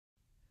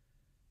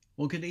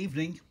Well, good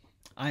evening.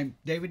 I'm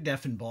David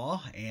Deffenbaugh,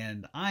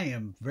 and I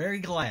am very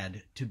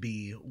glad to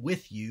be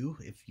with you,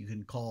 if you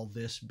can call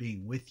this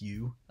being with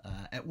you,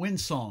 at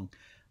Windsong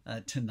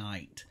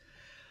tonight.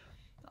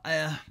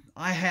 I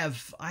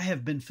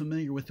have been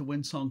familiar with the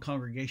Windsong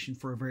congregation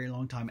for a very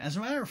long time. As a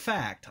matter of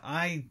fact,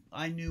 I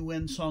knew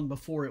Windsong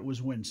before it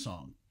was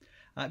Windsong.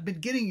 I've been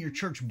getting your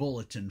church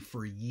bulletin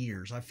for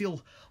years. I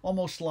feel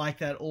almost like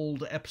that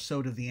old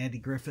episode of the Andy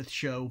Griffith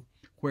Show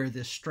where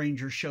this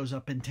stranger shows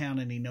up in town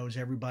and he knows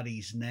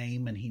everybody's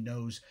name and he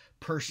knows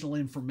personal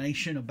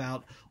information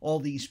about all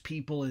these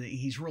people, and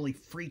he's really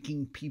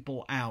freaking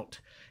people out.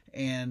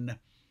 And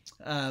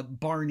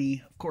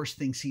Barney, of course,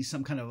 thinks he's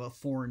some kind of a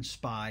foreign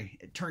spy.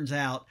 It turns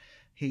out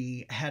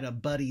he had a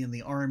buddy in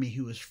the army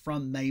who was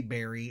from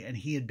Mayberry, and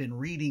he had been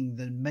reading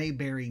the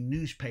Mayberry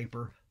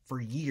newspaper for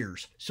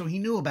years, so he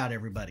knew about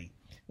everybody.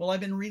 Well,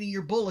 I've been reading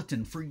your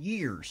bulletin for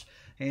years,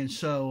 and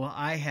so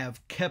I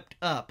have kept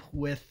up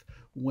with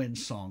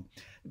Windsong.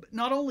 But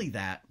not only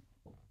that,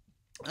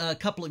 a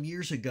couple of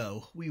years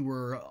ago, we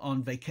were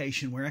on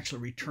vacation. We're actually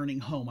returning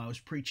home. I was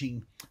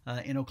preaching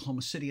in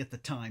Oklahoma City at the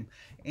time,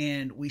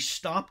 and we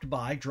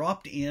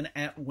dropped in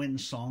at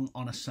Windsong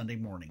on a Sunday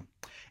morning.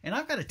 And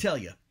I've got to tell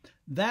you,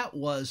 that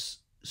was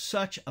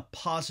such a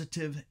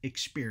positive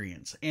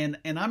experience. And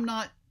I'm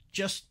not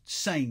just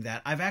saying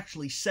that. I've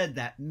actually said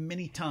that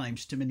many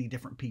times to many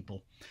different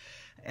people.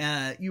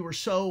 You were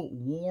so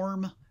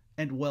warm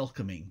and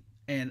welcoming.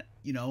 And,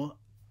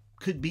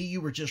 could be you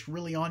were just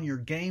really on your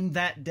game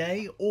that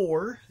day,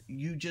 or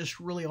you just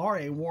really are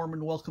a warm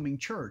and welcoming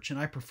church. And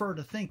I prefer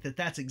to think that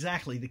that's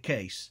exactly the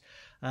case.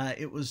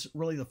 It was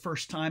really the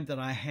first time that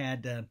I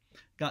had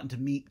gotten to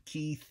meet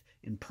Keith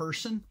in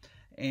person,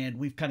 and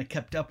we've kind of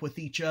kept up with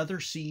each other,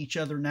 see each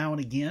other now and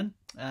again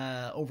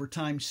over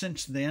time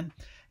since then.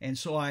 And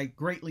so I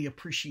greatly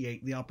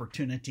appreciate the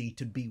opportunity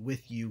to be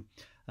with you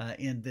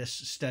in this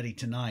study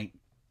tonight.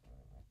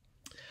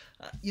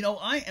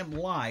 I am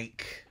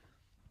like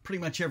pretty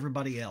much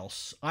everybody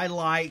else. I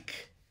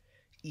like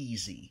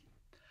easy.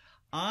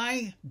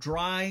 I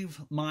drive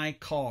my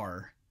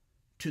car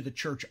to the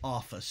church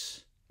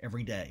office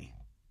every day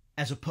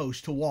as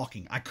opposed to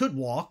walking. I could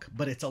walk,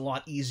 but it's a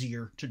lot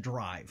easier to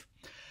drive.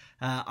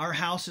 Our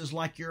house is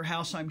like your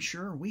house, I'm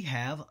sure. We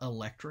have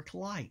electric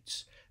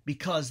lights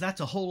because that's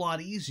a whole lot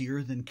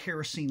easier than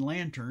kerosene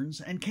lanterns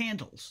and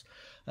candles.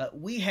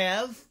 We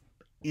have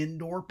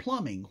indoor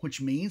plumbing, which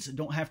means you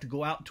don't have to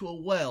go out to a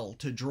well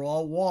to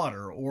draw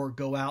water or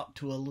go out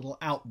to a little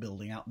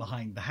outbuilding out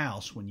behind the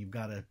house when you've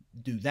got to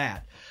do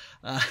that.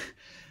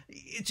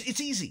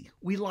 It's easy.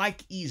 We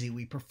like easy.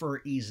 We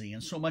prefer easy.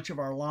 And so much of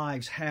our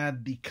lives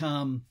have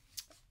become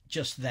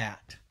just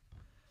that.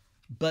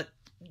 But,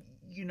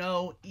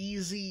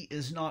 easy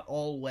is not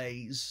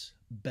always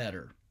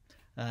better.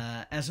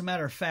 As a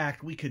matter of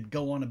fact, we could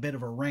go on a bit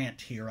of a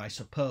rant here, I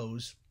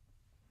suppose,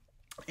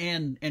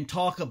 and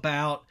talk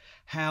about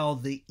how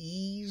the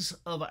ease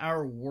of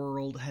our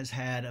world has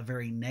had a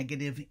very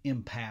negative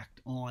impact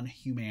on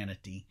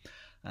humanity.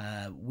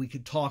 We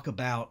could talk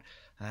about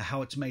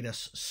how it's made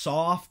us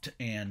soft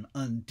and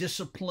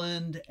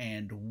undisciplined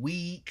and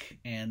weak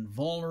and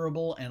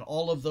vulnerable and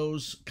all of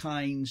those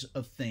kinds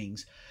of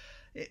things.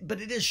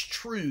 But it is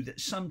true that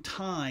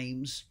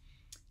sometimes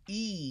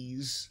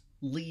ease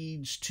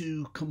leads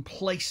to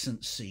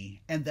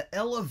complacency and the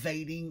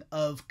elevating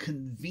of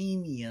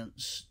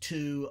convenience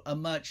to a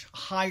much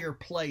higher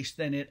place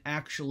than it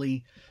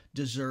actually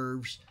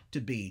deserves to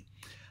be.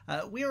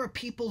 We are a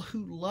people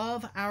who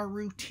love our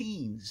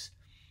routines.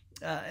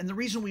 And the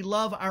reason we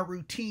love our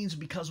routines is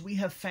because we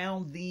have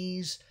found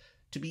these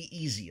to be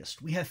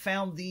easiest. We have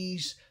found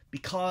these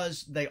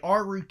because they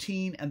are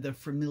routine, and the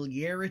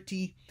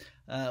familiarity,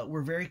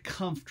 we're very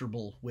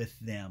comfortable with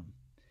them.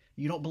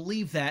 You don't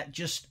believe that?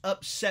 Just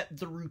upset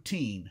the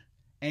routine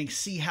and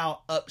see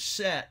how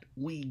upset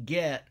we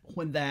get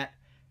when that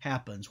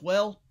happens.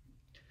 Well,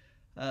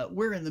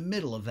 we're in the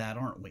middle of that,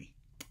 aren't we?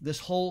 This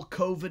whole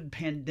COVID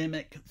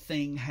pandemic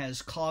thing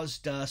has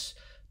caused us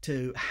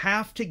to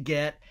have to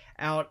get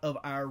out of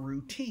our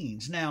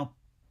routines. Now,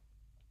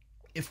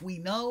 if we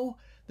know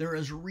there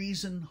is a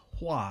reason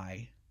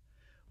why,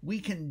 we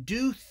can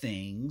do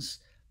things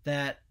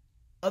that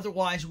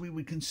otherwise we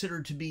would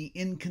consider to be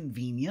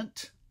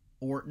inconvenient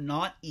or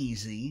not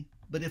easy,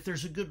 but if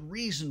there's a good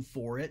reason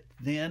for it,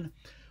 then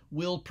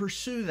we'll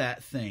pursue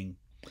that thing.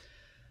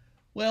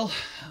 Well,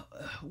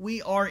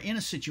 we are in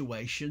a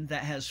situation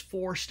that has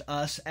forced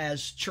us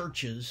as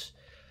churches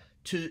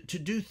to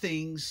do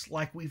things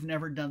like we've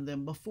never done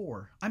them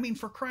before. I mean,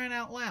 for crying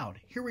out loud,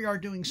 here we are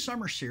doing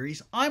summer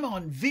series. I'm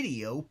on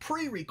video,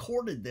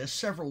 pre-recorded this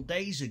several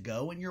days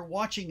ago, and you're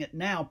watching it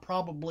now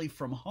probably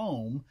from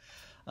home.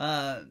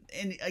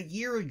 And a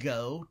year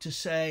ago to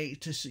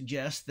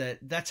suggest that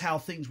that's how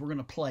things were going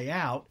to play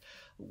out,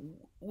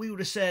 we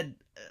would have said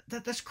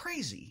that's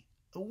crazy.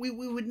 We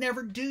would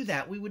never do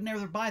that. We would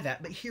never buy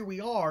that. But here we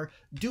are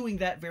doing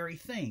that very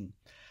thing.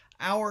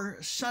 Our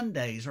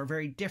Sundays are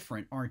very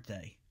different, aren't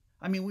they?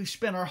 I mean, we've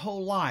spent our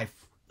whole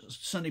life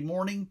Sunday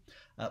morning,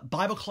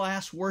 Bible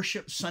class,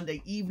 worship,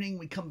 Sunday evening,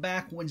 we come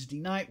back. Wednesday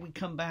night, we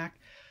come back.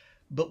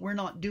 But we're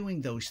not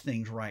doing those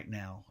things right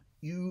now.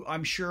 You,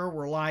 I'm sure,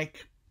 were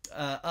like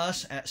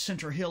us at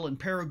Center Hill in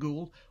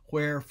Paragould,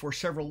 where for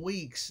several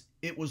weeks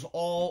it was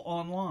all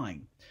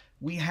online.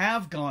 We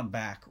have gone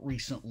back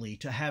recently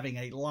to having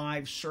a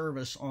live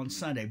service on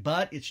Sunday,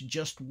 but it's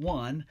just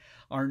one.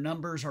 Our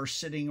numbers are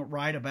sitting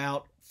right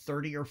about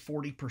 30 or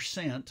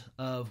 40%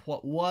 of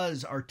what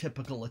was our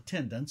typical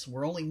attendance.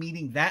 We're only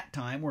meeting that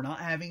time. We're not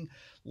having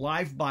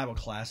live Bible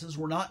classes.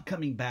 We're not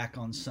coming back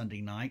on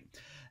Sunday night.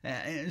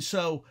 And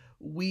so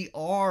we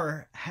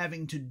are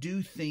having to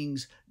do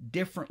things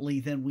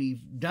differently than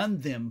we've done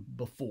them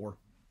before.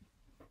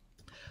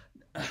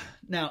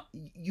 Now,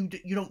 you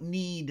don't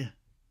need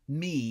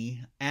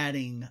me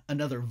adding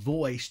another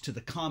voice to the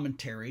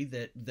commentary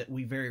that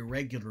we very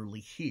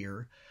regularly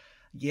hear.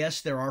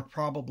 Yes, there are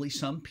probably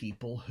some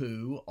people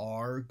who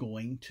are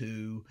going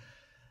to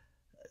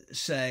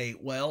say,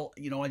 well,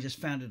 I just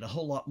found it a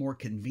whole lot more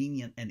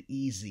convenient and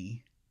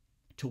easy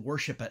to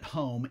worship at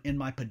home in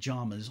my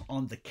pajamas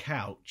on the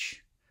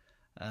couch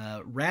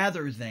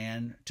rather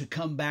than to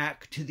come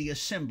back to the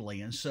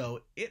assembly. And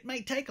so it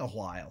may take a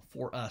while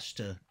for us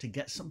to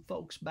get some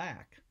folks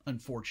back,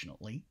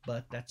 unfortunately,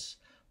 but that's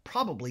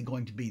probably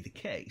going to be the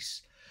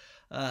case.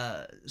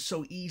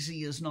 So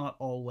easy is not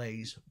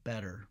always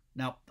better.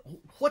 Now,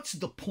 what's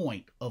the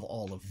point of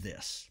all of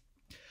this?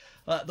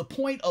 The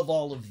point of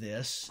all of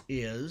this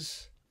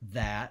is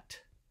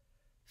that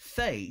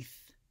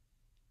faith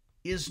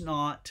is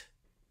not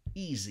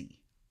easy.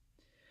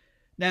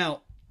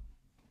 Now,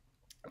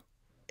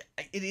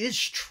 it is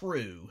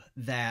true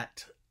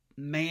that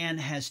man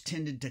has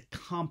tended to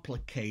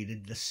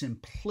complicate the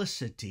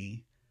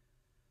simplicity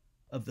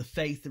of the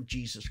faith of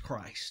Jesus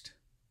Christ.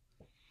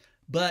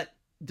 But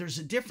there's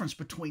a difference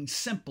between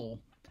simple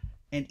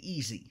and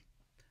easy.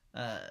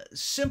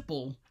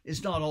 Simple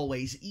is not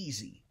always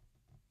easy.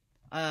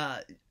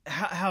 How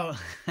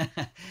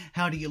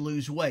do you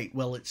lose weight?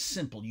 Well, it's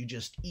simple. You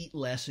just eat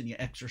less and you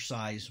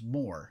exercise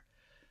more.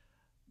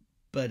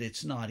 But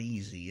it's not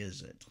easy,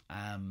 is it?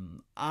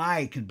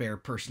 I can bear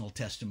personal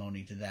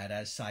testimony to that,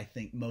 as I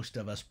think most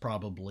of us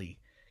probably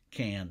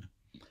can.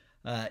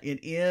 It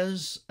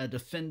is a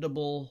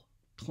defendable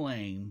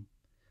claim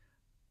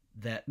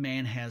that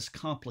man has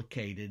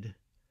complicated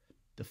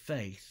the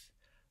faith.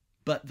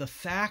 But the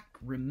fact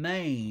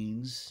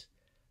remains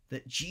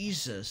that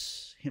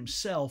Jesus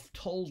himself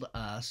told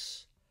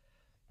us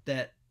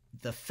that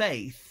the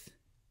faith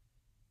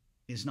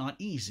is not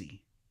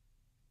easy.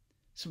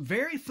 Some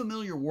very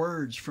familiar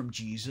words from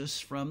Jesus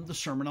from the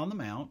Sermon on the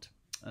Mount,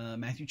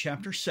 Matthew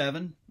chapter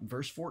 7,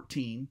 verse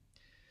 14.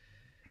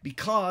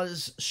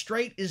 Because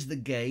strait is the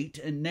gate,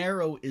 and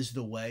narrow is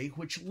the way,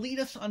 which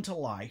leadeth unto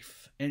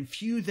life, and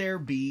few there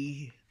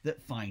be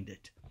that find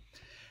it.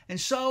 And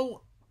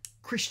so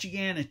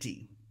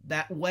Christianity,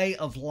 that way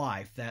of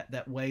life,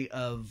 that way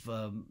of,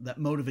 that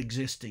mode of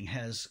existing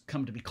has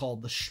come to be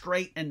called the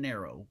straight and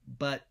narrow.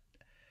 But,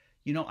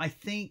 I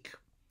think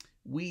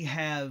we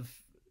have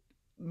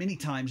many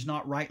times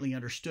not rightly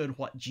understood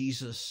what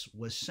Jesus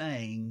was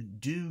saying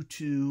due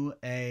to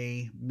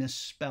a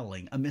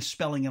misspelling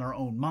in our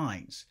own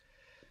minds.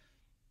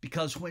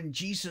 Because when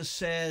Jesus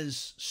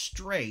says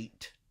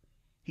straight,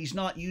 he's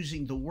not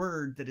using the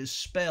word that is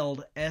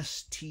spelled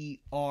S-T-R-A-I-G-H-T.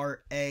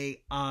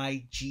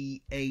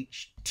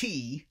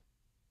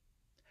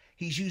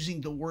 He's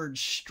using the word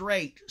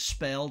straight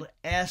spelled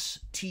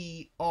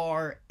S-T-R-A-I-T.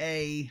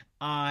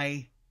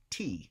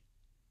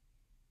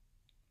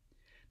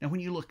 Now, when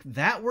you look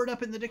that word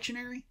up in the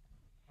dictionary,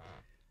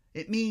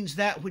 it means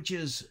that which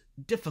is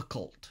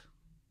difficult,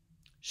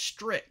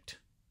 strict,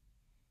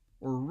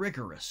 or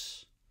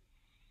rigorous.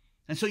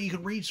 And so you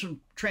can read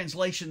some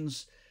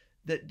translations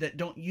that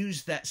don't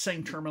use that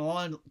same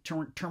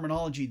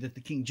terminology that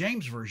the King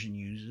James Version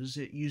uses.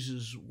 It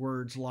uses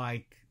words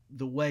like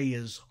the way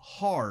is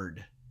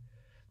hard,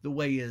 the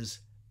way is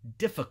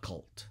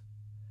difficult.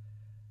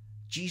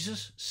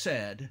 Jesus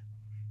said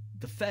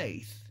the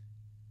faith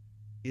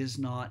is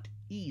not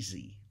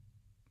easy.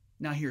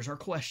 Now here's our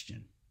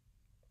question.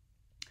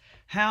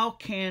 How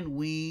can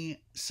we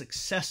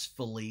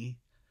successfully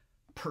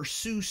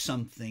pursue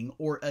something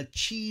or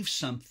achieve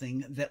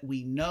something that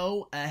we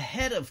know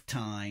ahead of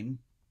time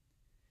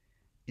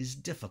is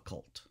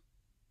difficult?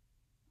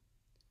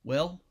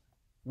 Well,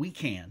 we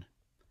can.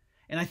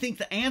 And I think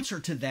the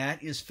answer to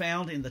that is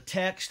found in the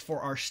text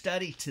for our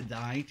study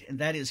tonight, and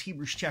that is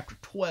Hebrews chapter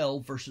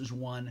 12, verses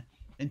 1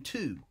 and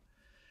 2.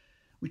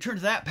 We turn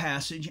to that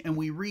passage and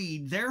we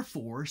read,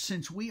 Therefore,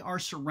 since we are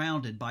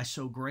surrounded by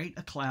so great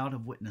a cloud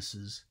of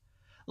witnesses,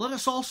 let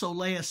us also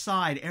lay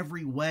aside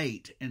every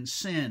weight and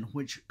sin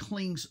which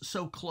clings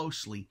so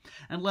closely,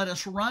 and let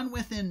us run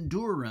with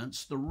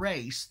endurance the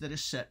race that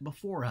is set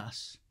before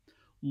us,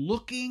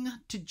 looking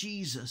to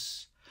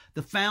Jesus,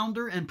 the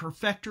founder and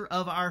perfecter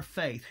of our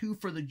faith, who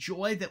for the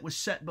joy that was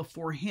set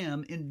before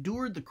him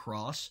endured the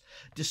cross,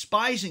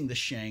 despising the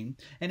shame,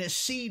 and is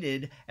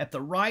seated at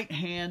the right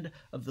hand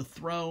of the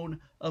throne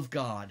of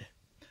God.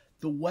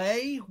 The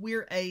way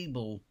we're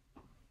able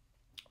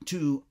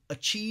to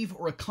achieve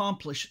or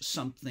accomplish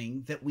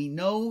something that we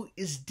know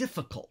is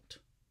difficult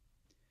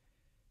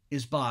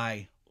is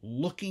by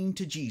looking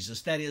to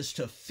Jesus. That is,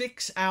 to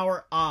fix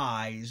our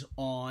eyes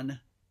on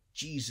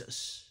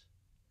Jesus.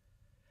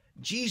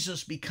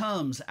 Jesus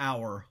becomes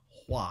our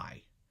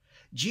why.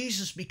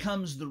 Jesus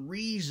becomes the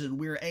reason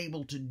we're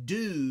able to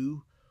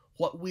do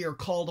what we are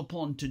called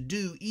upon to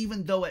do,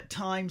 even though at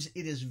times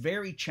it is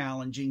very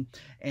challenging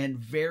and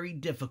very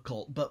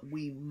difficult. But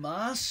we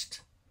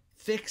must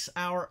fix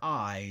our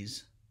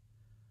eyes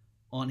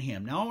on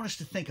Him. Now, I want us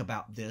to think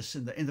about this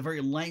in the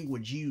very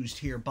language used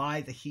here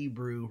by the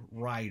Hebrew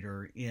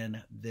writer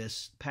in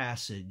this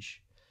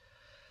passage.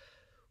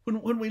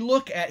 When we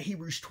look at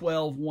Hebrews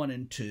 12, 1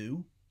 and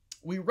 2,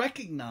 we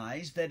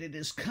recognize that it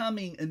is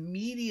coming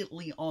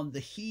immediately on the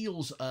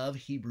heels of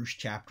Hebrews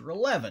chapter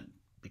 11,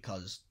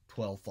 because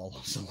 12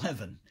 follows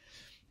 11.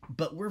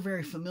 But we're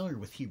very familiar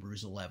with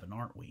Hebrews 11,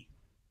 aren't we?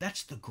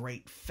 That's the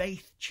great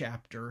faith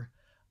chapter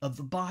of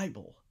the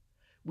Bible.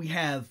 We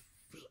have,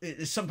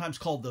 it's sometimes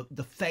called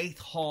the Faith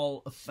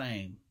Hall of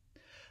Fame.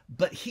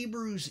 But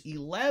Hebrews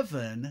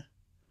 11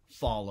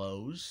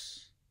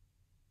 follows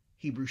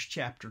Hebrews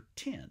chapter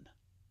 10.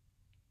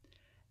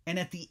 And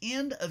at the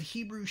end of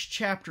Hebrews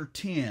chapter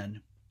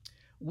 10,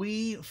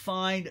 we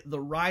find the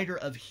writer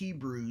of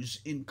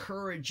Hebrews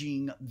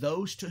encouraging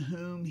those to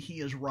whom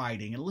he is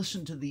writing. And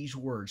listen to these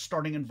words,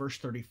 starting in verse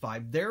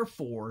 35.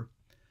 Therefore,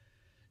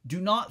 do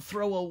not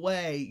throw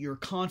away your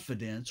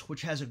confidence,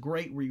 which has a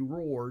great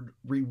reward,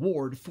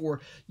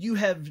 for you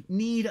have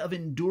need of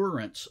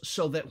endurance,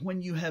 so that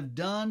when you have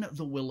done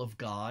the will of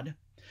God,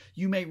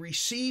 you may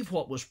receive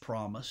what was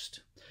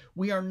promised.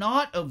 We are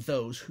not of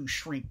those who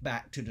shrink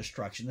back to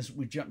destruction.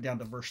 We jump down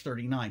to verse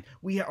 39.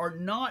 We are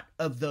not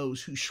of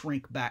those who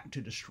shrink back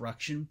to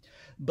destruction,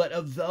 but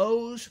of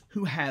those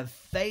who have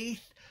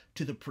faith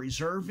to the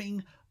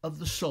preserving of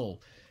the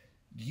soul.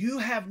 You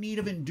have need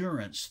of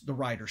endurance, the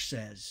writer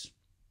says.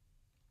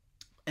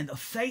 And the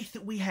faith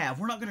that we have,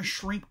 we're not going to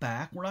shrink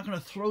back. We're not going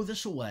to throw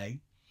this away.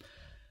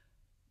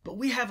 But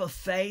we have a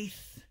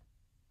faith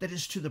that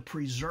is to the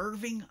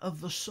preserving of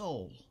the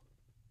soul.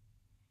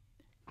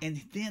 And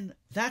then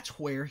that's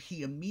where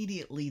he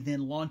immediately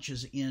then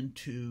launches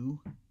into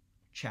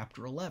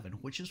chapter 11,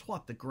 which is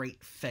what? The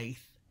great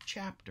faith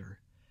chapter.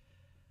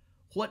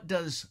 What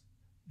does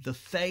the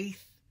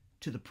faith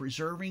to the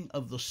preserving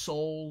of the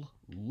soul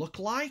look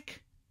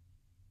like?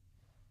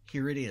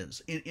 Here it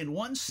is. In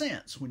one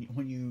sense,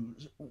 when you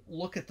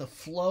look at the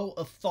flow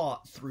of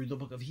thought through the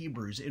book of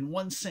Hebrews, in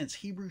one sense,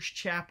 Hebrews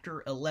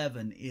chapter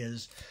 11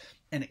 is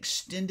an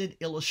extended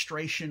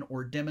illustration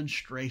or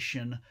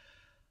demonstration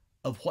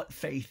of what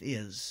faith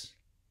is,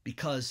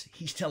 because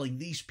he's telling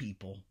these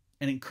people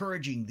and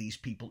encouraging these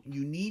people,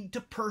 you need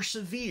to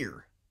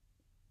persevere.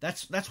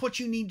 That's what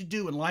you need to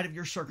do in light of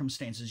your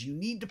circumstances. You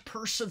need to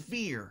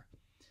persevere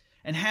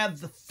and have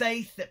the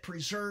faith that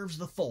preserves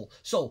the soul.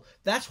 So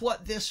that's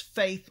what this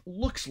faith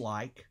looks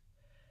like.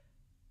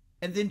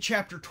 And then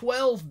chapter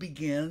 12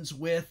 begins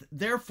with,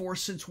 therefore,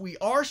 since we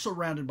are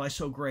surrounded by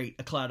so great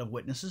a cloud of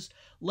witnesses,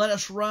 let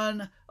us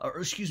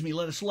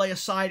lay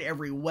aside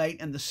every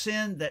weight and the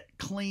sin that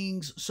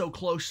clings so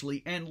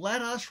closely, and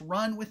let us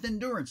run with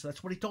endurance.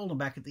 That's what he told them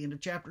back at the end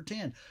of chapter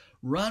 10.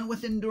 Run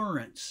with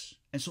endurance.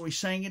 And so he's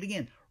saying it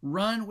again.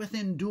 Run with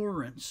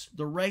endurance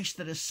the race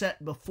that is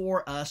set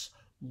before us,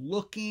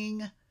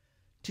 looking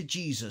to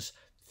Jesus,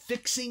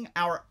 fixing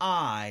our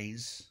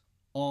eyes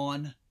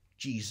on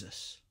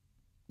Jesus.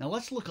 Now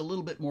let's look a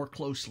little bit more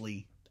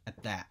closely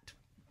at that.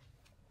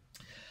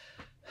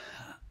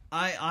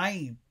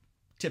 I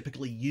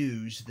typically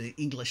use the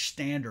English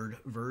Standard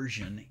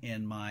Version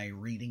in my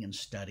reading and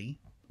study,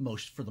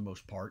 for the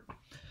most part.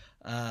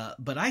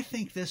 But I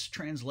think this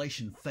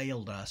translation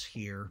failed us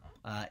here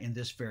in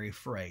this very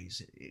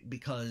phrase,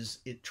 because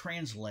it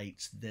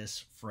translates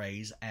this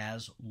phrase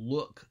as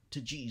look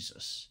to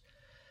Jesus.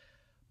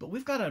 But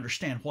we've got to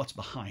understand what's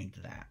behind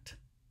that.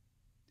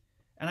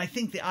 And I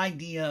think the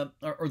idea,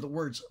 or the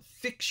words,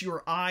 fix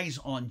your eyes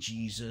on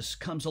Jesus,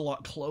 comes a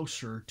lot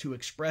closer to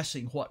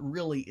expressing what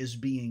really is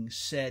being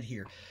said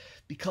here.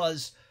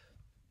 Because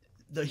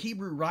the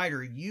Hebrew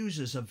writer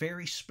uses a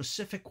very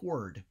specific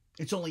word.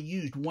 It's only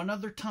used one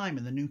other time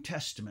in the New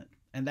Testament,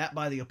 and that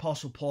by the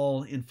Apostle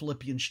Paul in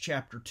Philippians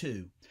chapter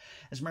 2.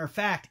 As a matter of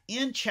fact,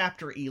 in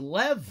chapter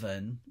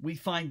 11, we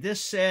find this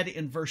said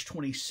in verse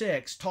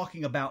 26,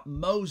 talking about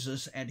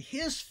Moses and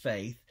his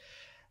faith.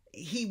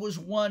 He was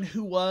one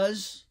who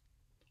was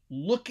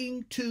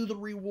looking to the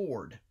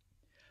reward.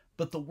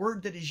 But the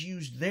word that is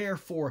used there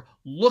for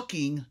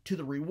looking to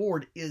the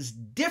reward is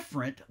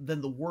different than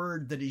the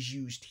word that is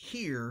used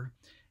here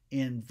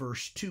in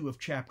verse 2 of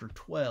chapter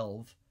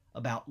 12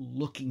 about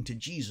looking to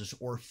Jesus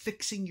or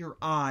fixing your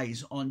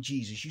eyes on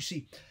Jesus. You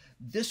see,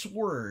 this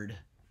word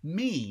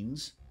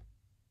means,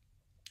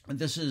 and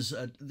this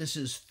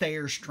is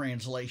Thayer's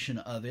translation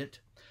of it,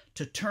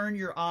 to turn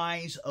your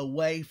eyes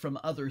away from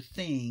other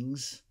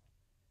things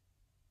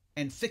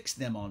and fix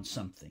them on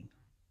something.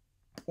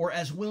 Or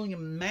as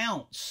William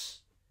Mounce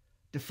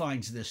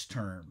defines this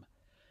term,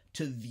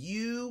 to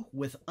view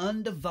with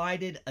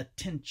undivided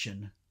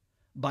attention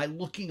by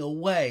looking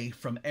away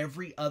from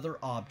every other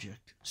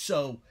object.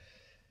 So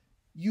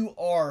you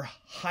are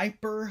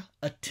hyper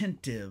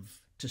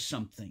attentive to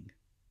something.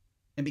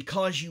 And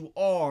because you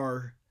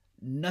are,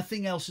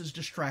 nothing else is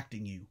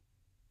distracting you.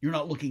 You're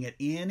not looking at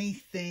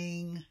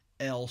anything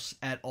else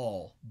at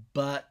all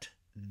but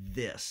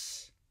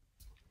this.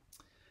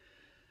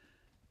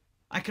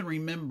 I can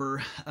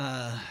remember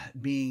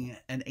being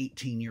an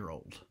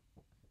 18-year-old.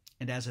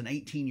 And as an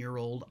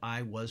 18-year-old,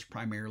 I was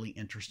primarily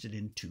interested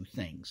in two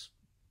things.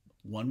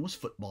 One was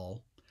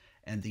football,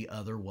 and the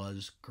other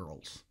was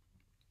girls.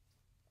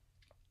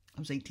 I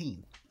was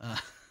 18.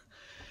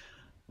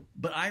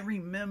 But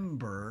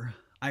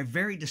I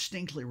very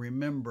distinctly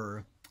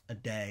remember a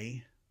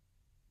day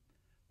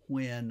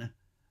when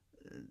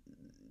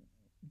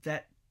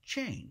that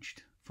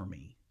changed for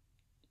me.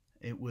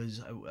 I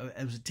was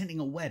attending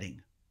a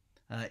wedding.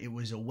 It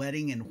was a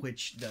wedding in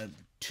which the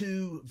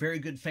two very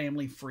good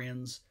family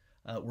friends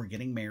were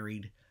getting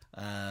married.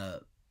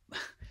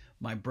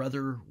 My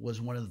brother was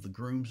one of the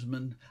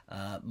groomsmen.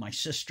 My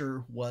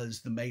sister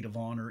was the maid of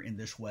honor in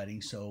this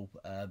wedding. So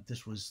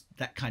this was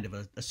that kind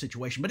of a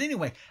situation. But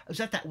anyway, I was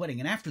at that wedding.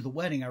 And after the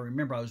wedding, I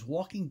remember I was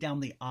walking down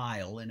the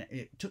aisle. And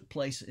it took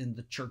place in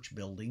the church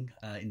building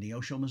in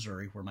Neosho,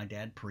 Missouri, where my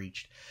dad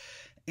preached.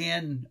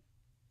 And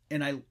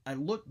I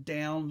looked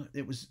down.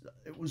 It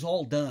was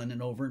all done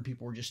and over, and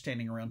people were just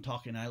standing around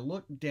talking. I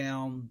looked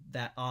down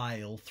that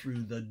aisle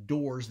through the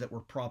doors that were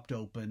propped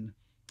open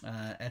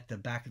at the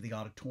back of the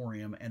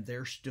auditorium, and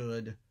there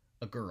stood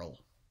a girl.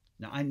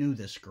 Now, I knew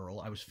this girl.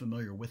 I was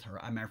familiar with her.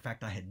 As a matter of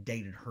fact, I had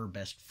dated her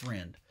best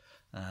friend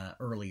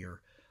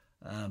earlier.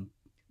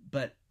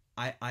 But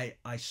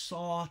I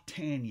saw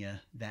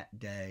Tanya that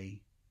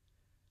day,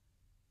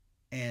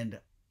 and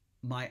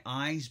my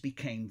eyes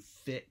became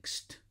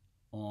fixed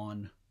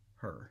on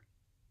her.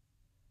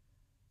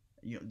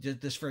 You know,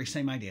 this very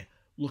same idea.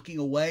 Looking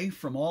away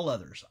from all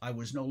others. I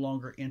was no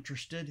longer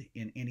interested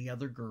in any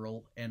other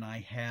girl, and I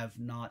have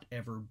not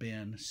ever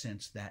been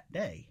since that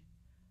day.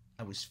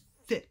 I was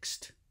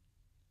fixed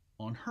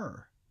on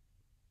her.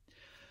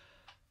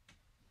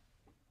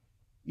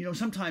 You know,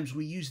 sometimes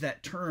we use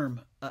that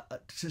term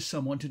to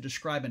someone to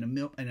describe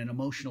an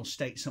emotional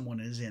state someone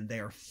is in.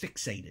 They are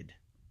fixated.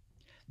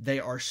 They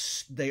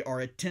are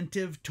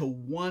attentive to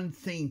one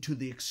thing to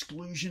the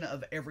exclusion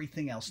of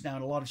everything else. Now,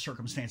 in a lot of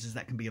circumstances,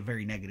 that can be a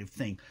very negative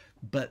thing.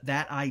 But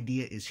that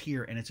idea is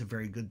here, and it's a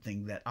very good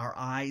thing that our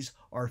eyes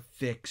are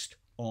fixed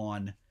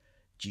on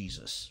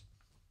Jesus.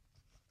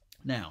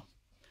 Now,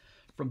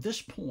 from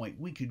this point,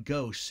 we could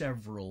go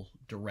several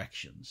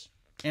directions.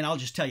 And I'll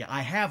just tell you,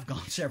 I have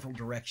gone several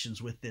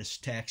directions with this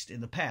text in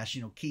the past.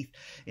 You know, Keith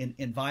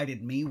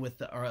invited me with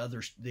the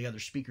other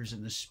speakers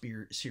in this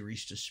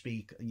series to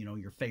speak, you know,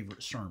 your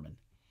favorite sermon.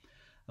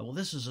 Well,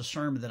 this is a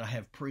sermon that I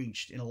have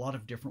preached in a lot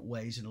of different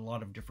ways, in a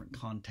lot of different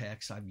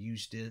contexts. I've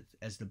used it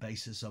as the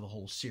basis of a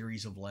whole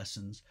series of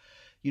lessons.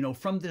 You know,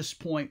 from this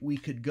point, we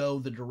could go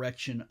the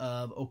direction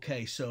of,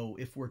 okay, so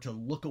if we're to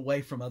look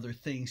away from other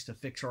things to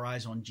fix our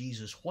eyes on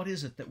Jesus, what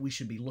is it that we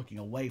should be looking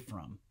away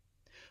from?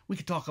 We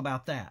could talk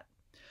about that.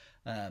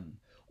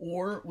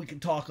 Or we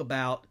can talk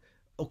about,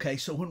 okay,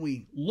 so when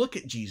we look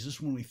at Jesus,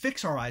 when we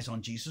fix our eyes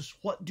on Jesus,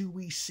 what do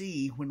we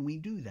see when we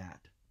do that?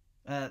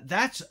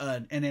 That's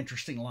an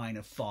interesting line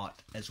of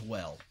thought as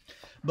well.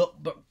 But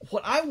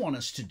what I want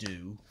us to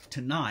do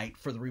tonight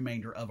for the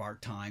remainder of our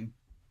time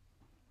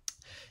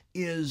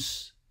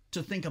is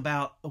to think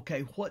about,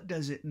 okay, what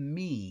does it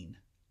mean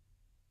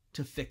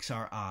to fix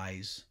our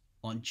eyes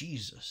on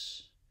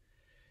Jesus?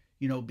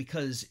 You know,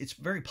 because it's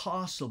very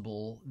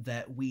possible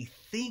that we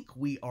think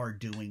we are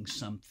doing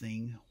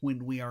something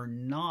when we are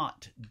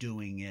not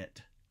doing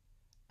it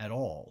at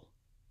all.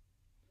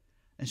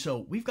 And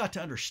so we've got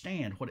to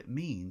understand what it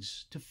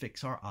means to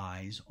fix our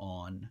eyes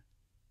on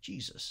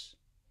Jesus.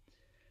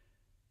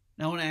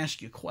 Now I want to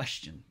ask you a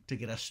question to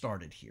get us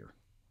started here.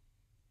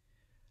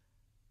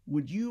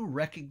 Would you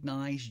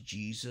recognize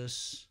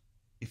Jesus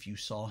if you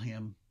saw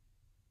him?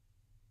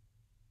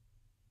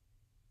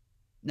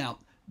 Now,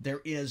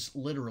 there is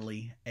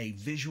literally a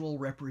visual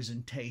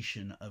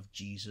representation of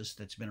Jesus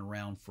that's been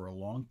around for a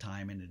long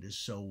time, and it is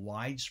so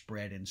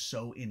widespread and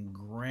so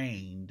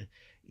ingrained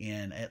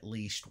in at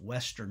least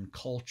Western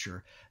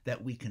culture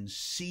that we can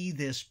see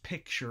this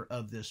picture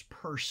of this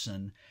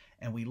person,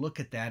 and we look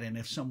at that, and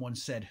if someone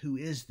said, "Who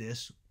is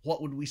this?"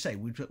 what would we say?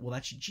 We'd say, well,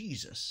 that's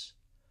Jesus.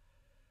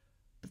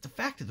 But the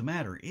fact of the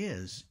matter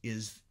is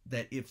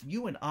that if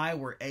you and I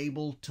were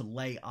able to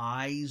lay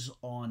eyes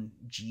on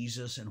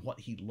Jesus and what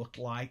he looked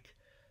like,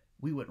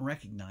 we wouldn't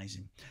recognize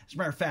him. As a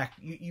matter of fact,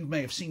 you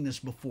may have seen this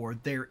before.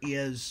 There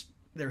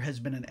has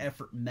been an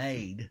effort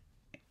made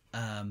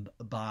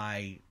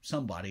by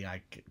somebody,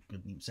 I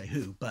couldn't even say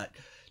who, but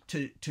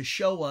to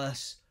show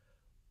us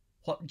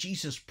what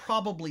Jesus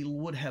probably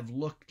would have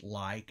looked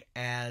like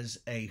as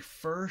a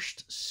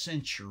first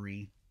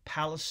century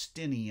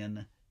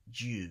Palestinian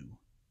Jew.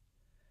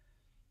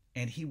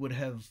 And he would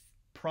have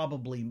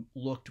probably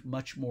looked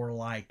much more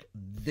like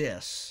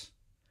this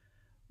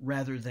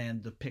rather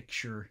than the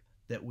picture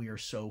that we are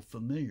so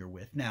familiar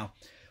with. Now,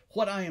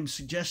 what I am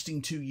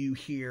suggesting to you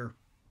here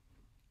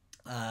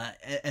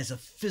as a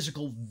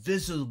physical,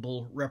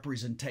 visible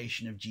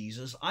representation of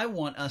Jesus, I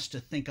want us to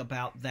think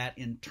about that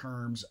in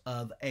terms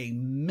of a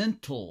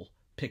mental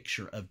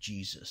picture of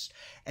Jesus,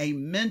 a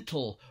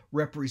mental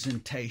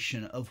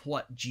representation of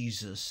what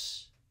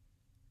Jesus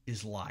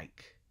is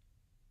like.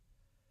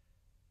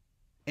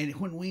 And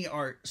when we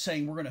are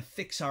saying we're going to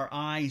fix our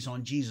eyes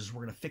on Jesus,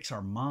 we're going to fix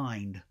our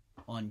mind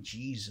on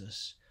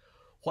Jesus,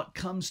 what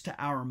comes to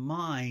our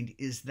mind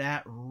is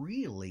that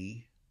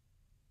really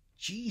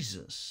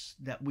Jesus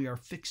that we are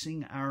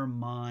fixing our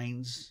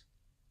minds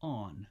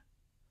on.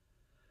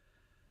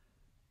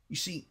 You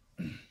see,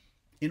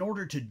 in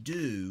order to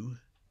do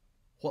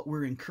what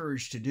we're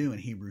encouraged to do in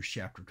Hebrews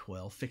chapter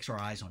 12, fix our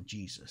eyes on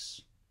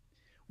Jesus,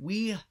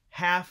 we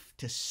have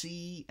to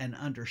see and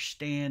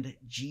understand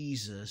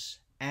Jesus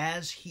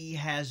as he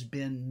has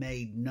been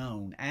made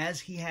known,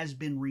 as he has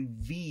been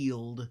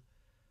revealed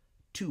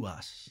to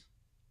us.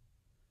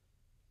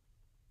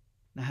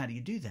 Now, how do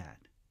you do that?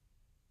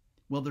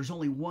 Well, there's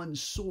only one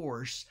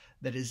source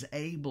that is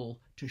able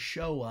to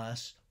show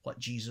us what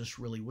Jesus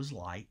really was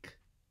like,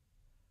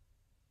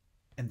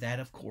 and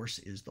that, of course,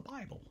 is the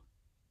Bible.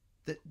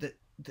 That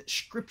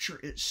Scripture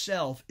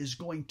itself is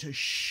going to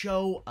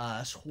show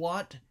us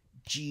what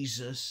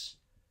Jesus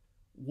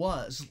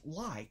was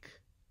like.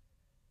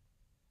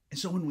 And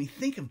so when we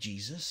think of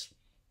Jesus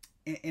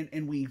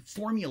and we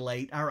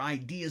formulate our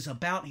ideas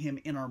about him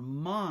in our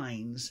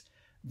minds,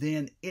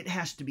 then it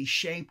has to be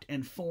shaped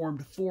and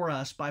formed for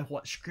us by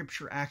what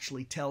Scripture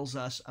actually tells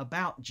us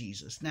about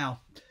Jesus.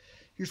 Now,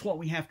 here's what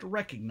we have to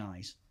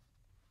recognize,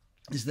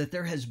 is that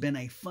there has been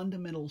a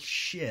fundamental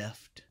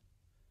shift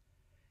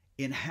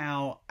in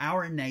how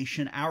our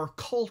nation, our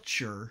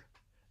culture,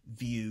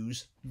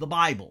 views the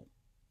Bible.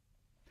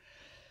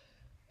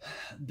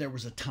 There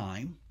was a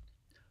time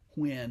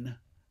when,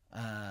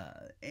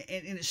 and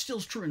it still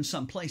is true in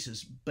some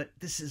places, but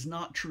this is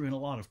not true in a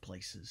lot of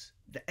places,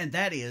 and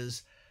that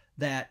is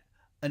that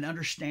an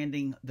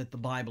understanding that the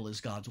Bible is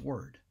God's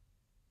Word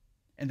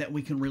and that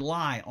we can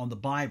rely on the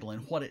Bible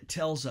and what it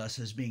tells us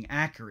as being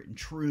accurate and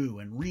true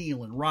and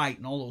real and right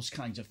and all those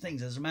kinds of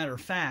things. As a matter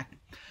of fact,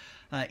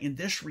 in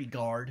this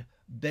regard,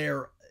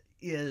 there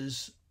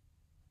is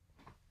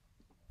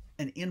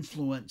an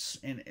influence,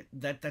 and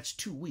that's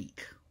too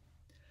weak,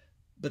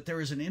 but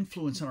there is an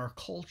influence in our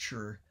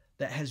culture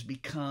that has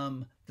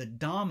become the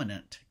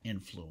dominant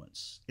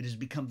influence. It has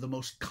become the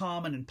most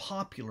common and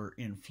popular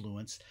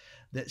influence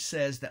that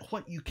says that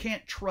you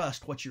can't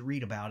trust what you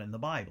read about in the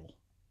Bible.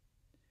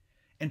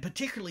 And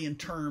particularly in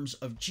terms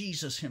of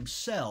Jesus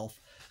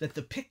himself, that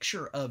the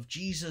picture of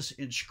Jesus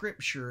in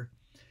Scripture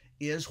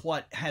is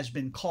what has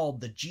been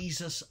called the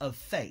Jesus of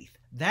faith.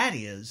 That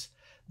is,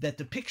 that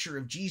the picture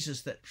of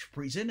Jesus that's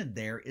presented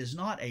there is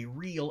not a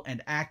real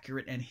and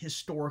accurate and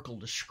historical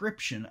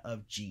description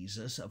of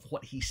Jesus, of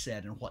what he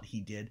said and what he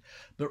did,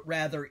 but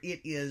rather it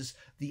is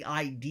the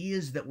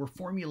ideas that were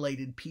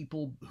formulated,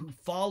 people who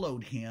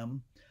followed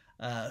him,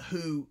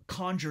 who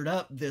conjured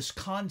up this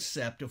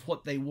concept of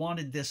what they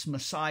wanted this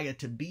Messiah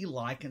to be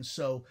like, and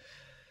so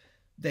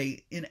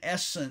they, in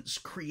essence,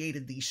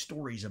 created these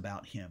stories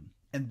about him.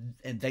 And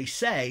they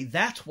say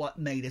that's what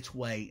made its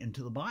way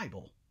into the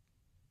Bible.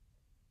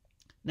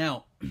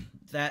 Now,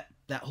 that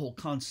whole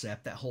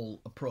concept, that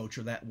whole approach,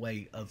 or that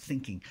way of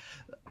thinking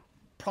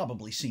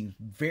probably seems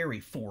very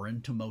foreign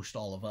to most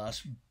all of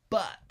us,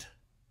 but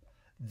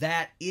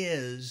that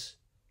is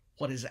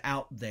what is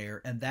out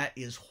there, and that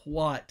is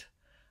what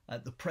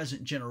the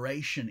present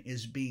generation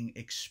is being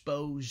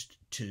exposed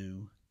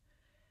to.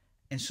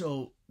 And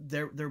so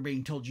they're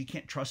being told you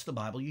can't trust the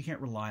Bible, you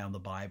can't rely on the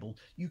Bible,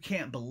 you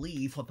can't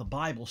believe what the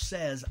Bible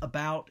says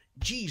about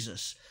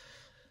Jesus.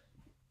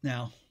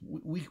 Now,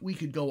 we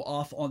could go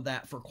off on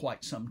that for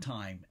quite some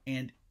time,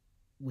 and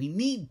we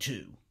need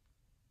to.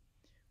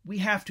 We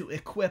have to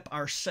equip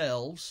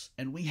ourselves,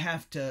 and we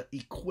have to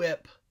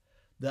equip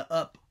the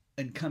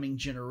up-and-coming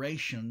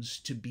generations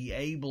to be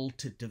able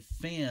to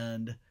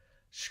defend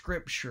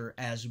Scripture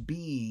as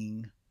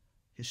being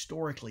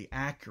historically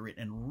accurate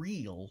and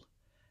real,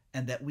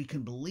 and that we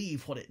can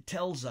believe what it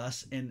tells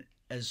us, and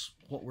as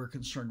what we're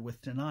concerned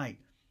with tonight,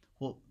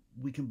 well,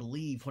 we can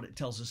believe what it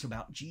tells us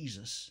about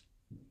Jesus.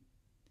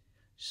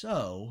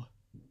 So,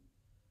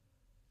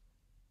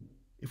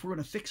 if we're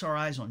going to fix our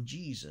eyes on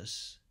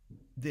Jesus,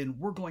 then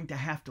we're going to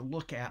have to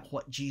look at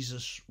what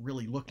Jesus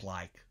really looked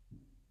like,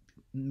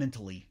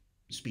 mentally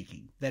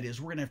speaking. That is,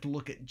 we're going to have to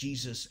look at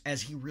Jesus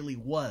as he really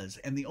was.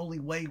 And the only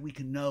way we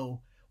can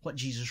know what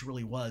Jesus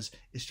really was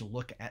is to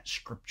look at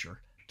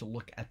Scripture, to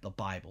look at the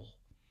Bible.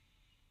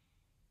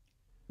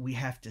 We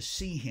have to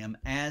see him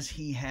as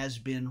he has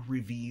been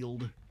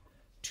revealed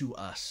to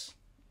us.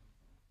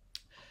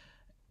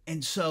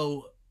 And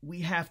so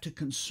we have to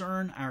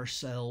concern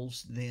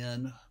ourselves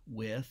then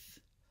with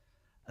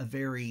a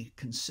very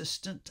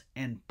consistent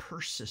and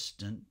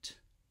persistent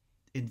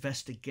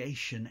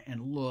investigation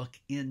and look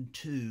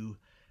into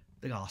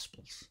the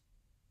Gospels.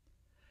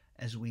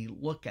 as we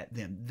look at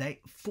them.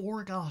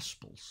 Four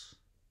Gospels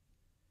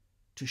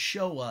to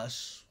show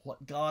us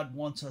what God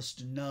wants us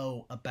to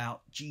know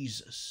about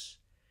Jesus.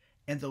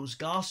 And those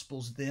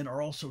Gospels then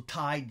are also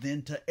tied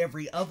then to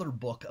every other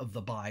book of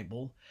the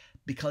Bible,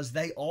 because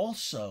they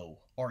also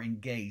are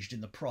engaged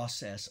in the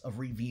process of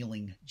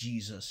revealing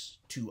Jesus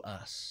to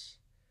us.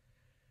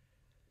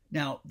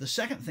 Now, the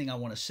second thing I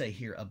want to say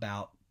here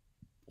about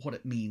what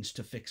it means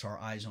to fix our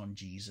eyes on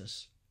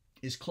Jesus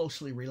is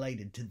closely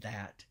related to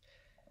that.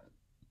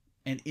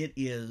 And it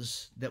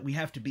is that we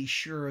have to be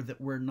sure that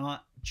we're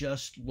not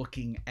just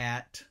looking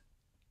at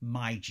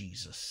my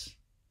Jesus.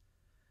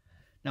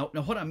 Now,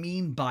 what I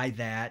mean by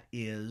that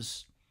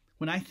is,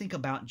 when I think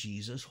about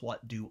Jesus,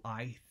 what do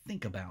I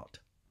think about?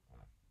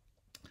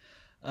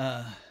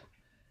 And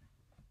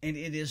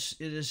it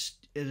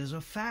is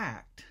a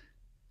fact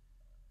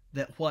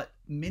that what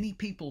many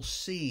people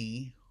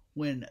see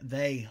when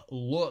they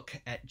look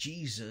at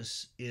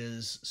Jesus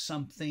is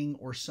something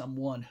or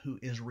someone who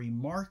is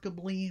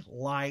remarkably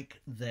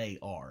like they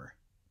are.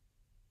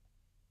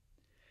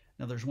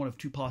 Now, there's one of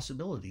two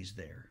possibilities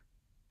there.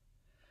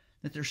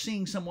 That they're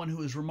seeing someone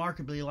who is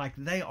remarkably like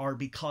they are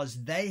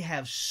because they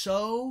have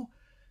so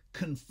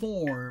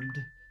conformed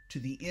to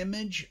the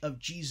image of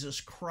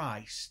Jesus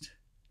Christ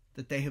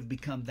that they have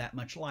become that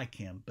much like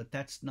him. But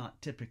that's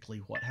not typically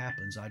what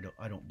happens, I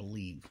don't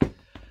believe.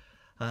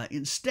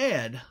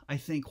 Instead, I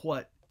think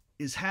what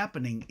is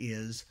happening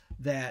is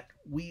that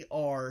we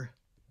are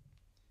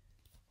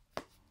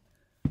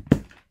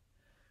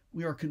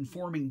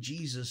conforming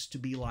Jesus to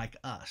be like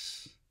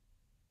us.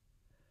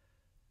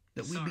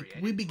 That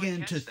we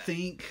begin to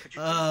think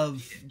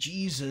of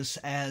Jesus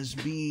as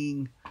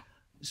being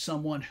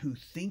someone who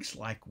thinks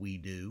like we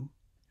do,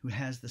 who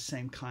has the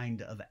same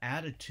kind of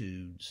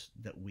attitudes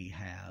that we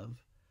have,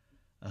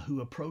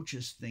 who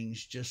approaches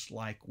things just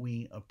like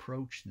we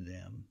approach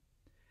them.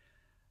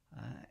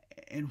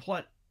 And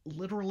what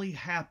literally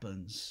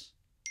happens,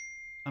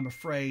 I'm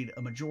afraid,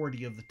 a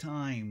majority of the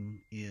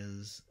time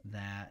is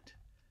that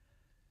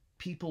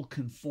people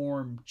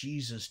conform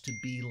Jesus to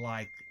be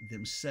like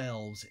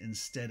themselves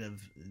instead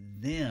of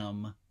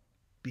them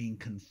being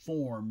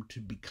conformed to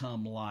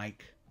become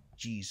like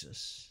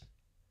Jesus.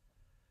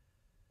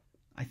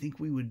 I think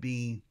we would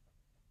be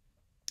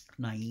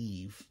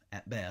naive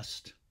at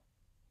best,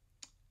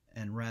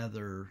 and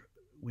rather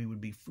we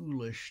would be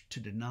foolish to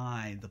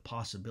deny the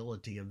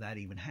possibility of that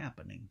even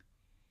happening,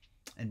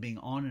 and being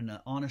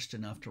honest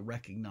enough to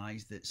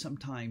recognize that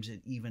sometimes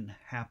it even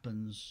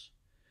happens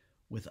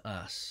with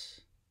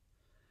us.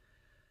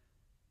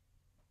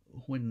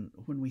 When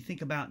we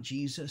think about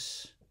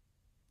Jesus,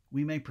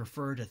 we may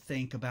prefer to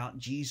think about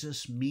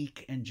Jesus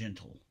meek and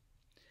gentle.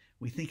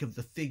 We think of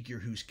the figure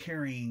who's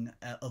carrying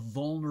a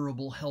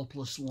vulnerable,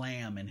 helpless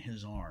lamb in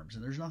his arms.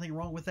 And there's nothing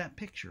wrong with that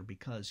picture,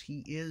 because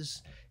he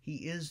is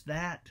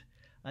that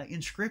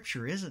in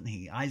Scripture, isn't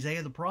he?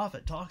 Isaiah the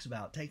prophet talks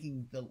about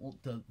taking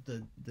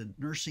the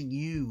nursing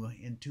ewe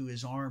into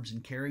his arms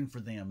and caring for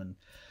them.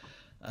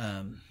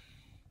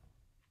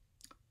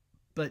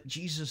 But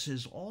Jesus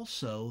is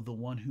also the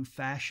one who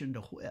fashioned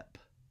a whip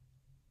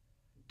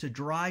to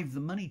drive the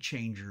money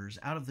changers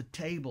out of the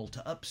table,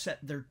 to upset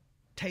their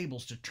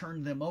tables, to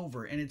turn them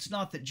over. And it's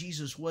not that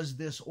Jesus was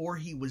this or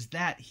he was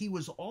that. He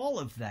was all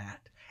of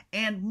that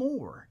and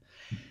more.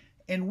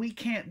 And we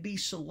can't be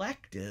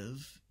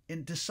selective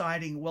in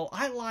deciding, well,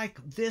 I like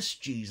this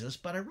Jesus,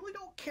 but I really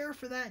don't care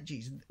for that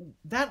Jesus.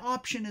 That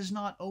option is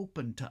not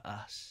open to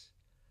us.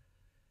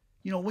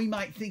 You know, we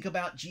might think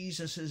about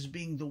Jesus as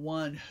being the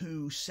one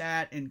who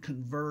sat and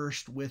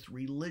conversed with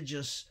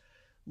religious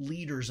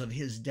leaders of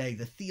his day,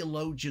 the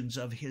theologians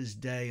of his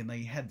day, and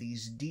they had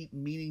these deep,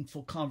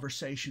 meaningful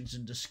conversations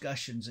and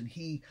discussions, and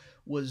he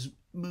was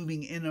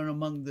moving in and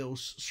among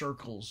those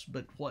circles.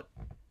 But what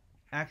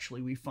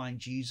actually we find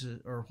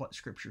Jesus, or what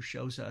Scripture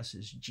shows us,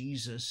 is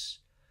Jesus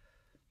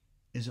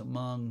is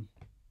among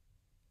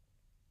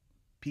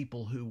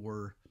people who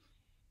were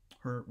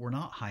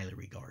not highly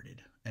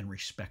regarded and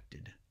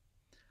respected.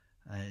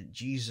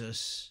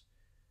 Jesus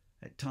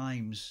at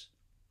times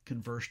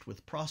conversed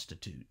with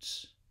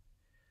prostitutes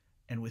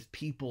and with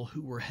people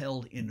who were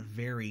held in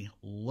very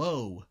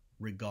low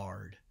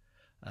regard.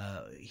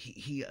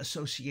 He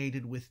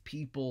associated with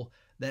people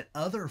that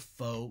other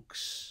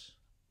folks,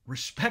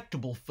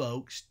 respectable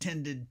folks,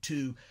 tended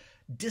to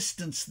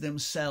distance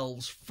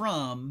themselves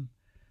from,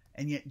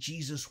 and yet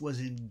Jesus was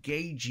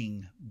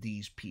engaging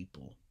these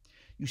people.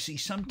 You see,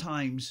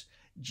 sometimes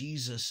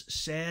Jesus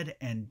said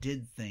and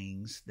did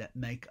things that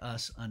make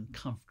us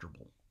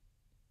uncomfortable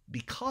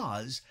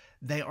because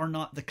they are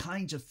not the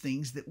kinds of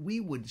things that we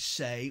would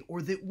say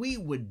or that we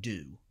would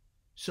do.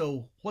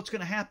 So what's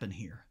going to happen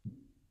here?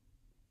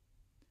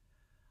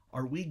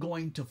 Are we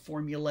going to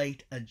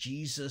formulate a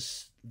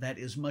Jesus that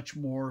is much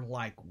more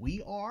like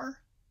we are?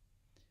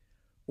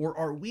 Or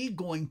are we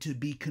going to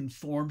be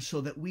conformed so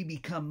that we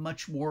become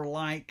much more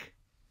like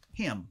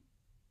him?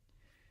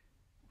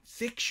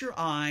 Fix your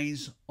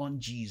eyes on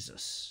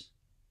Jesus.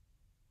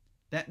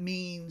 That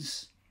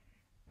means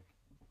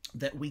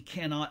that we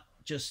cannot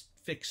just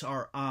fix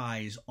our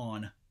eyes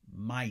on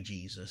my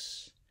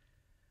Jesus.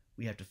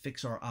 We have to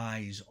fix our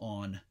eyes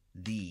on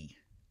the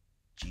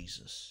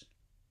Jesus.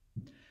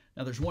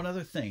 Now, there's one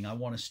other thing I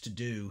want us to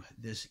do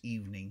this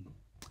evening.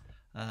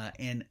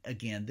 And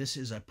again, this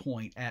is a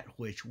point at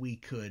which we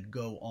could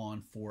go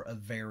on for a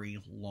very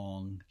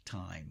long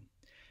time.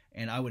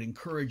 And I would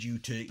encourage you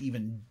to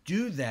even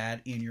do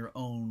that in your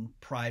own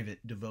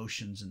private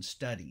devotions and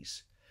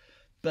studies.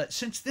 But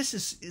since this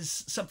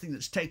is something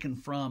that's taken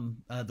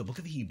from the book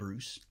of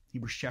Hebrews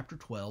chapter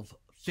 12,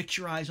 fix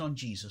your eyes on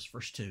Jesus,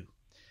 verse 2.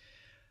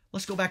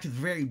 Let's go back to the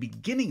very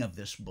beginning of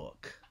this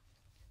book,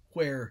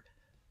 where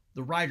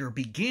the writer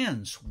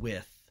begins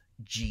with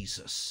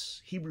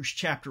Jesus. Hebrews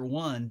chapter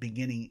 1,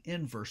 beginning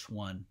in verse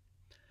 1.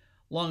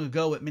 Long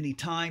ago, at many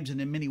times and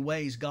in many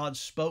ways, God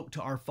spoke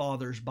to our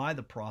fathers by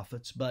the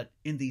prophets, but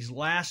in these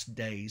last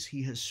days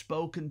he has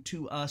spoken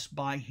to us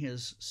by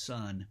his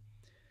Son,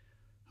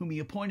 whom he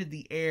appointed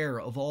the heir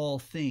of all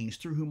things,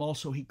 through whom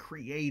also he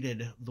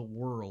created the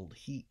world.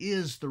 He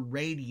is the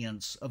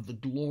radiance of the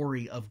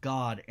glory of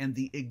God and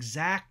the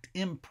exact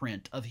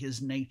imprint of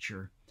his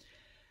nature.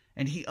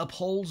 And he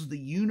upholds the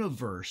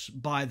universe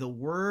by the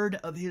word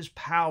of his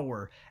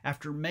power.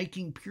 After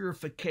making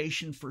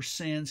purification for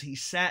sins, he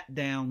sat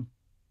down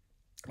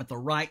at the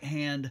right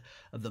hand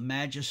of the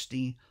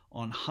Majesty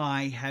on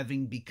high,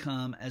 having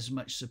become as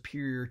much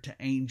superior to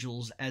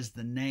angels as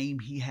the name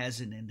he has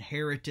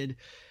inherited,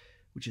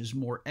 which is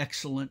more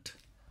excellent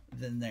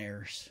than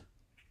theirs.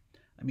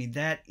 I mean,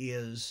 that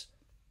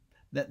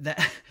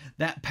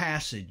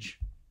passage,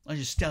 I'll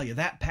just tell you,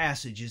 that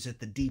passage is at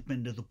the deep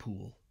end of the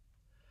pool.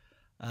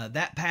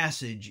 That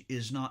passage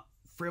is not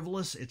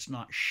frivolous. It's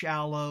not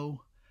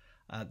shallow.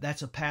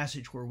 That's a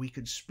passage where we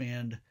could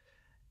spend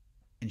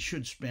and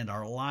should spend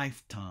our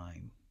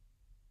lifetime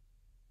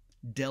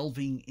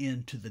delving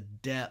into the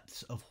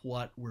depths of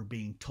what we're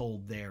being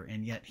told there.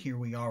 And yet here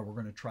we are. We're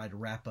going to try to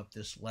wrap up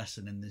this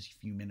lesson in these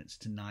few minutes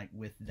tonight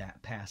with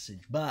that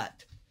passage.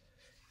 But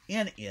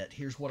in it,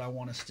 here's what I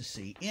want us to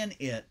see. In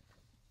it,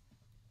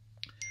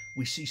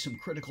 we see some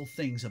critical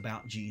things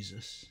about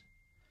Jesus.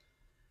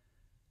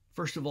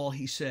 First of all,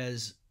 he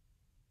says,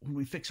 when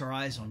we fix our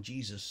eyes on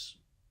Jesus,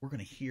 we're going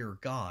to hear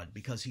God,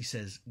 because he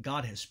says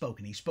God has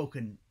spoken. He's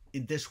spoken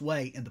in this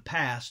way in the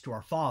past to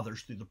our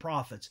fathers through the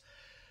prophets.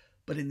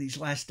 But in these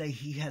last days,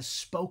 he has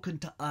spoken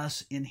to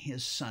us in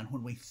his Son.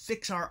 When we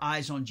fix our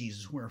eyes on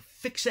Jesus, we're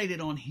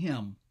fixated on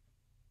him,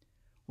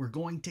 we're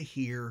going to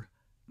hear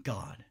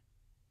God.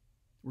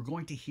 We're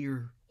going to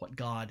hear what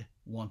God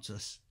wants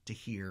us to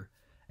hear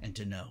and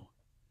to know.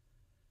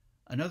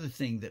 Another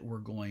thing that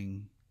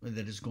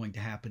is going to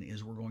happen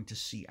is we're going to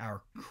see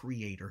our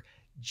Creator.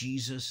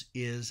 Jesus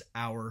is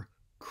our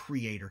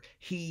Creator.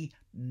 He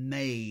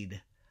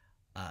made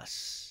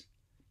us.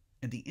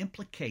 And the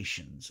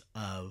implications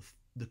of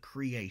the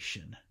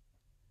creation,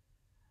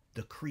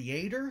 the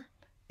Creator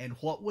and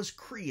what was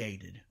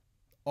created,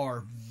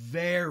 are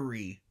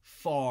very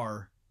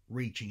far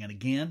reaching. And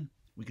again,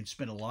 we could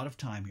spend a lot of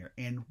time here,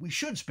 and we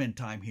should spend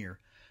time here,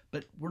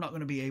 but we're not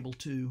going to be able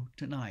to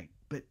tonight.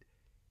 But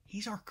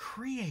he's our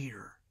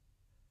Creator.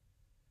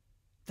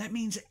 That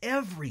means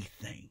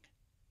everything.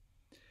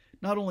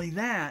 Not only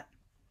that,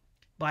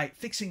 by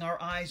fixing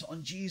our eyes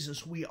on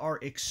Jesus, we are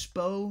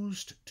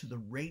exposed to the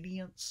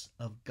radiance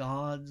of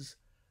God's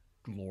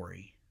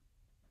glory.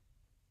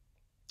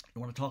 I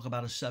want to talk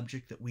about a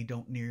subject that we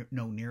don't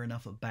know near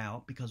enough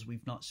about, because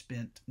we've not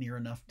spent near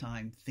enough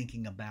time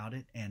thinking about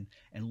it and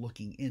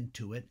looking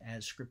into it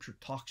as Scripture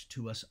talks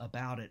to us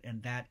about it,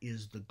 and that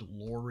is the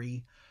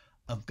glory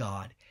of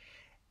God.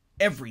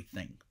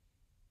 Everything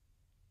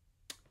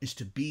is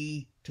to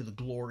be to the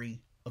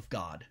glory of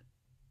God.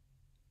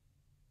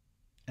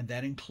 And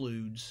that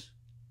includes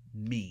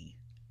me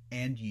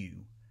and you.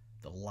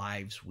 The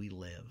lives we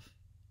live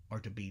are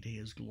to be to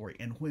his glory.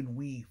 And when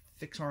we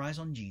fix our eyes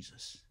on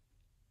Jesus,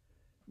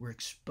 we're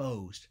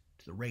exposed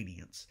to the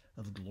radiance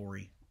of the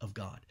glory of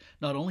God.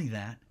 Not only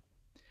that,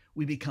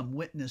 we become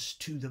witness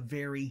to the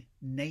very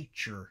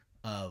nature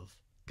of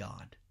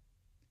God.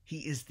 He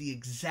is the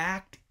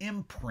exact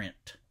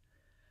imprint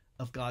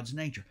of God's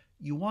nature.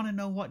 You want to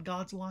know what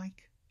God's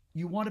like?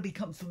 You want to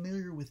become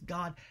familiar with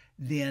God?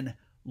 Then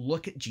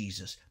look at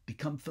Jesus.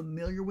 Become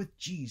familiar with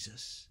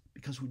Jesus.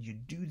 Because when you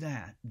do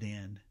that,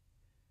 then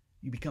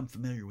you become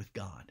familiar with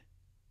God.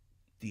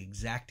 The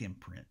exact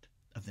imprint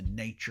of the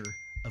nature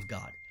of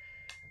God.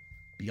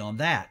 Beyond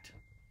that,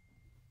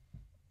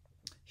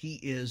 he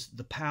is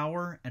the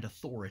power and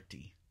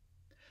authority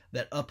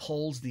that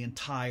upholds the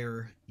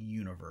entire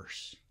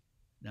universe.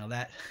 Now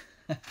that,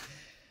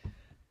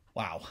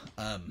 wow.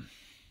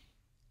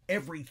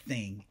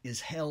 Everything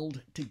is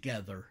held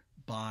together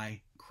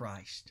by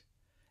Christ.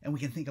 And we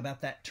can think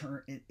about that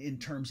in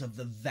terms of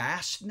the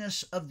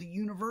vastness of the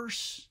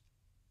universe.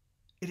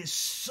 It is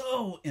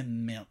so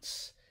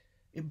immense.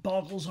 It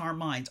boggles our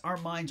minds. Our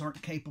minds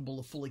aren't capable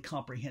of fully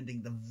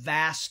comprehending the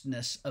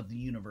vastness of the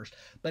universe.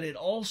 But it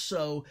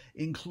also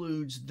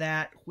includes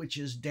that which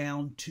is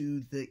down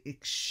to the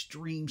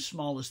extreme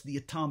smallest, the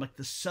atomic,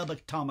 the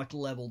subatomic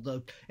level,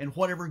 and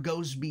whatever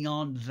goes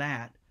beyond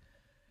that.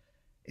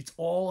 It's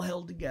all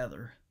held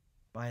together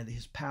by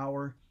his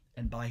power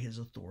and by his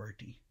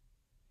authority.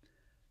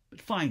 But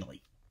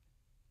finally,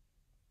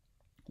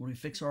 when we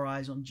fix our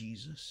eyes on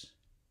Jesus,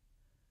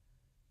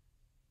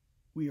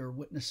 we are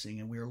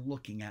witnessing and we are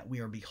looking at, we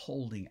are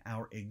beholding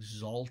our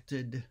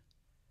exalted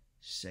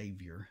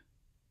Savior,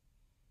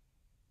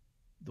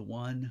 the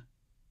one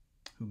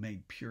who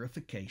made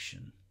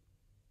purification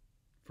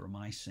for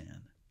my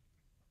sin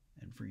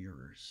and for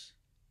yours.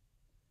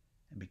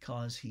 And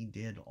because he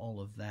did all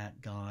of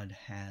that, God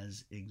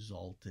has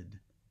exalted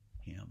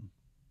him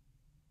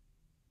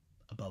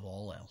above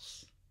all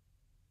else.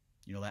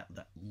 You know,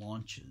 that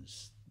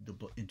launches the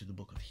book into the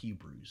book of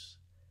Hebrews,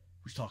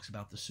 which talks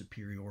about the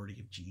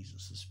superiority of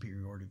Jesus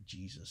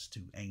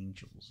to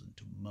angels and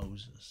to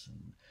Moses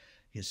and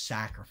his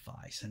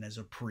sacrifice and as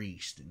a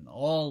priest and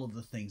all of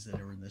the things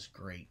that are in this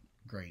great,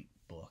 great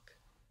book.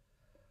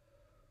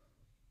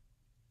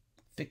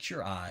 Fix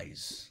your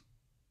eyes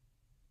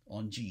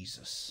on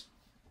Jesus.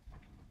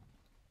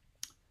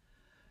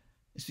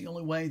 It's the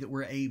only way that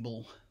we're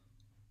able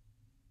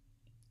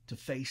to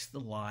face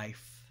the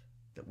life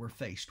that we're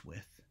faced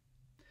with.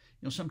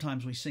 You know,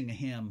 sometimes we sing a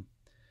hymn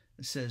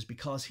that says,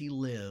 because he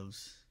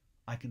lives,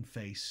 I can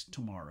face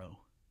tomorrow.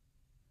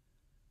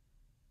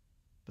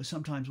 But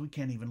sometimes we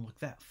can't even look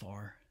that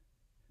far.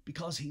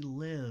 Because he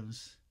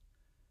lives,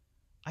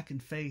 I can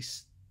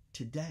face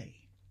today.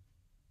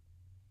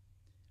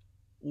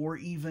 Or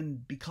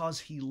even because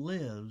he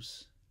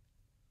lives,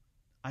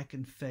 I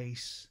can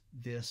face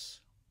this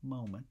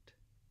moment.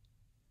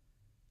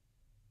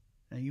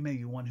 Now, you may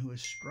be one who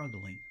is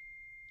struggling.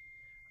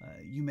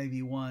 You may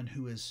be one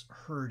who is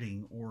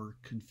hurting or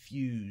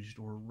confused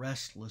or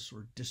restless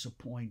or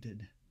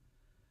disappointed.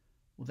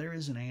 Well, there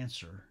is an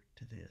answer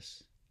to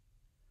this.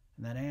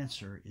 And that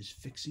answer is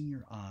fixing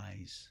your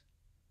eyes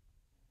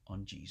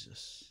on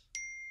Jesus.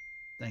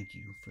 Thank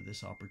you for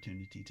this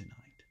opportunity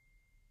tonight.